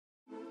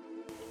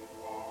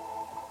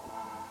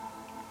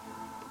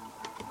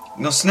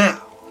no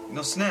snap,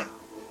 no snap,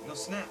 no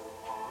snap.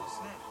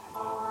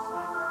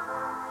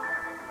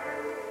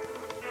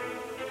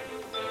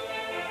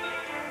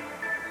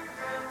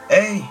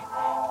 Hey,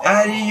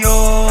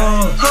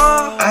 adios,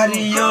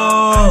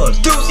 adios.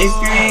 If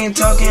you ain't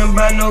talking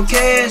about no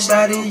cash,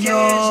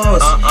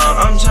 adios.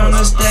 I'm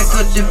tryna stack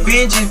up the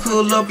benches,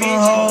 pull up on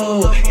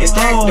hold, and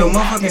stack the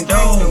motherfucking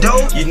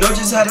dough. You know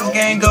just how this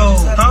game go,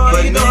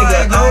 but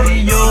nigga,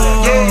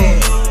 adios,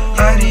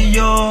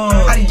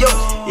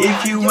 adios.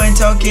 If you ain't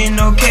talking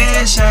no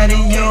cash,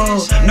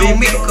 adios. No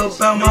makeup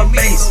out my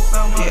face.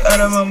 Get out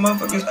of my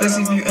motherfucking space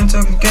if you ain't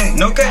talking cash.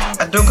 No cash,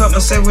 I don't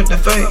compensate with the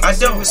fake. I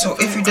don't. So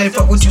if you did,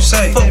 fuck what you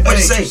say. Fuck what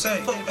you say.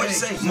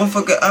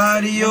 Motherfucker,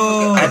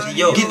 adios.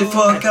 Get the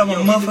fuck out my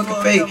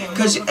motherfucking face,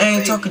 cause you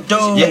ain't talking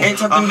dough. You ain't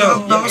talking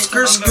dough.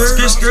 Skirt.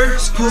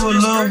 Pull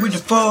up with the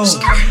phone.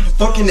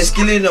 Fucking the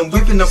skillet, I'm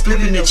whipping, I'm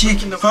flipping the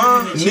chicken.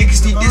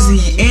 Niggas think this and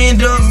he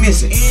end up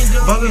missing.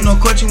 Bugging on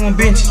coaching on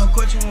benches.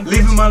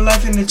 Living my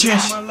life in the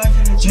trench.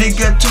 Nigga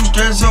got 2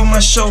 strands on my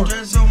shoulder,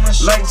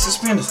 like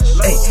suspenders.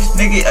 Hey,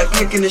 nigga, I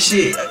cooking the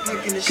shit.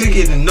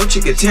 Cooking and no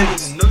chicken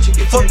tenders.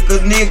 Fuck a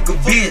nigga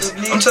bitch.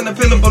 I'm tryna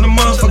peel up on the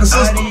motherfucking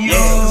system.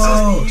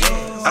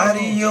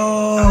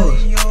 Adios.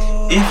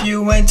 If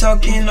you ain't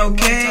talking no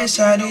cash,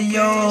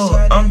 adios.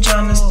 I'm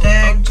tryna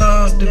stack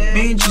up the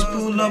benches,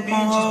 pull up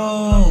on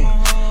hold.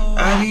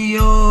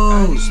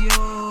 Adios.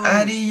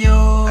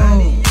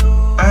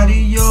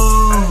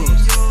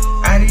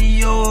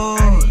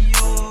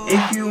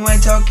 If you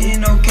ain't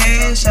talking no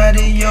cash,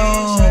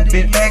 adios.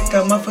 Bitch back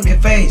out my fucking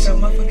face.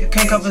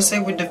 Can't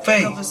compensate with the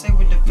fake.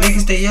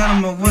 Niggas stay out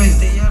of my way.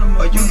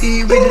 Or you can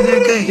eat with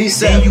the gay. He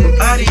said you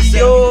adios.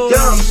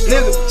 Young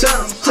nigga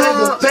tryna take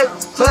a paper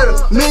for the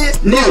million.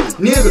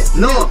 Nigga,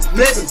 no I'm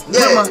blessing.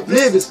 Yeah, my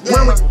niggas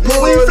when we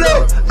pull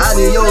up.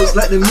 Adios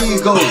like the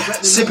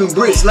Migos. Sipping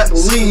bricks like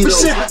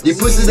burritos. These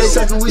pussy they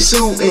talking we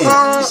shootin'.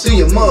 See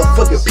your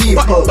motherfucking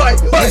people.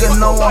 Nigga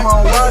know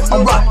I'm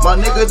right. My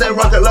niggas they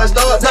rockin' like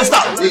stars.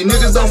 These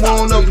niggas don't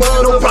want no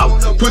problem.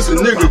 Pussy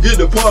nigga get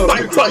the party.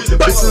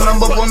 Bitchin'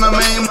 I'm up on the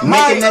main.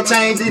 Making that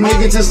change, these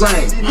niggas just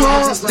lame.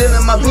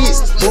 Stealing my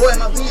beats, boy.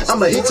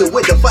 I'ma hit you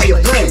with the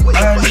fire flame.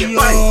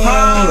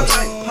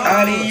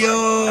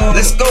 Adios.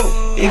 Let's go.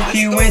 If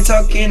you ain't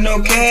talking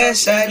no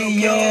cash,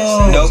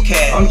 adios. No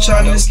cash. I'm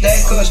tryna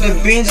stack up the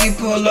Benji,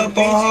 pull up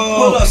on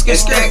hold. And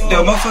stack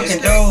the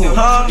motherfucking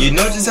dough. You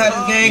know just how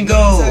this game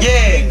go.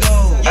 Yeah.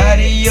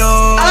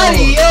 Adios.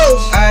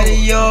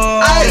 Adios.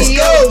 Let's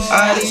go.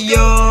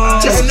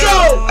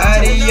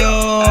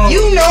 Adios.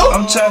 You know.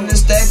 I'm tryna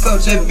stack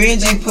up the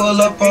Benji,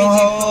 pull up on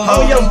hold.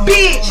 Oh, yo,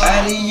 bitch.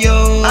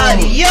 Adios.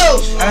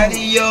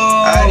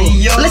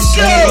 Let's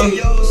go.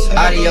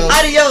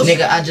 Adios.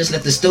 Nigga, I just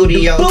left the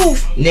studio.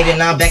 Nigga,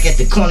 now I'm back at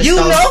the corner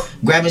store. Know?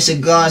 Grabbing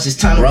cigars, it's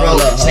time to roll.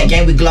 Snake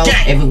gang, we glow.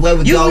 Everywhere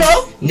we go.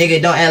 Know? Nigga,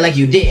 don't act like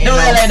you didn't know.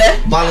 Act like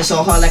that. Ballin'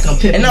 so hard like I'm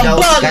pimpin' And I'm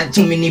though. bugging. Got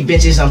too many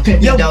bitches, I'm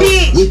pimpin' though.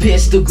 Bitch. We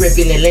pistol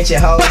gripping and lynching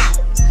hoes.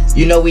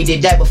 You know we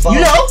did that before.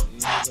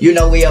 You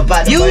know we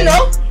about to money.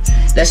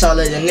 That's all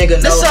that a nigga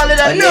know. That's all that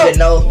I nigga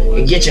know.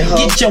 And get your hoe.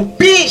 Get your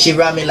bitch. She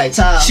ride me like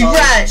Ty. She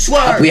ride,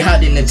 swerve. We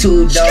hopped in the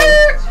 2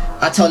 though.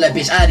 I told that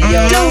bitch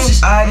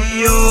adios.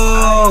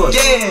 Adios.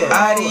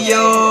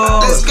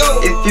 Adios. Let's go.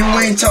 If you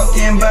ain't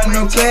talking about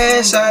no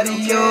cash,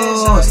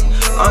 adios.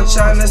 I'm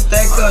tryna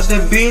stack up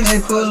the beans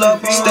and pull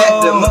up on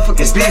stack the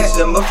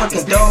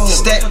motherfucking dough.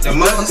 Stack the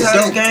motherfucking dough.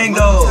 How this gang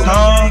go?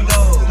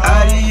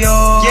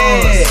 Adios.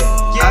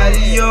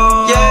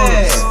 Adios.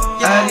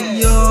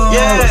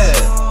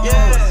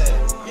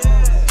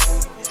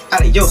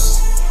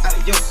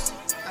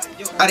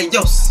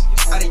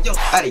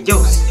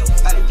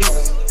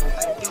 Adios.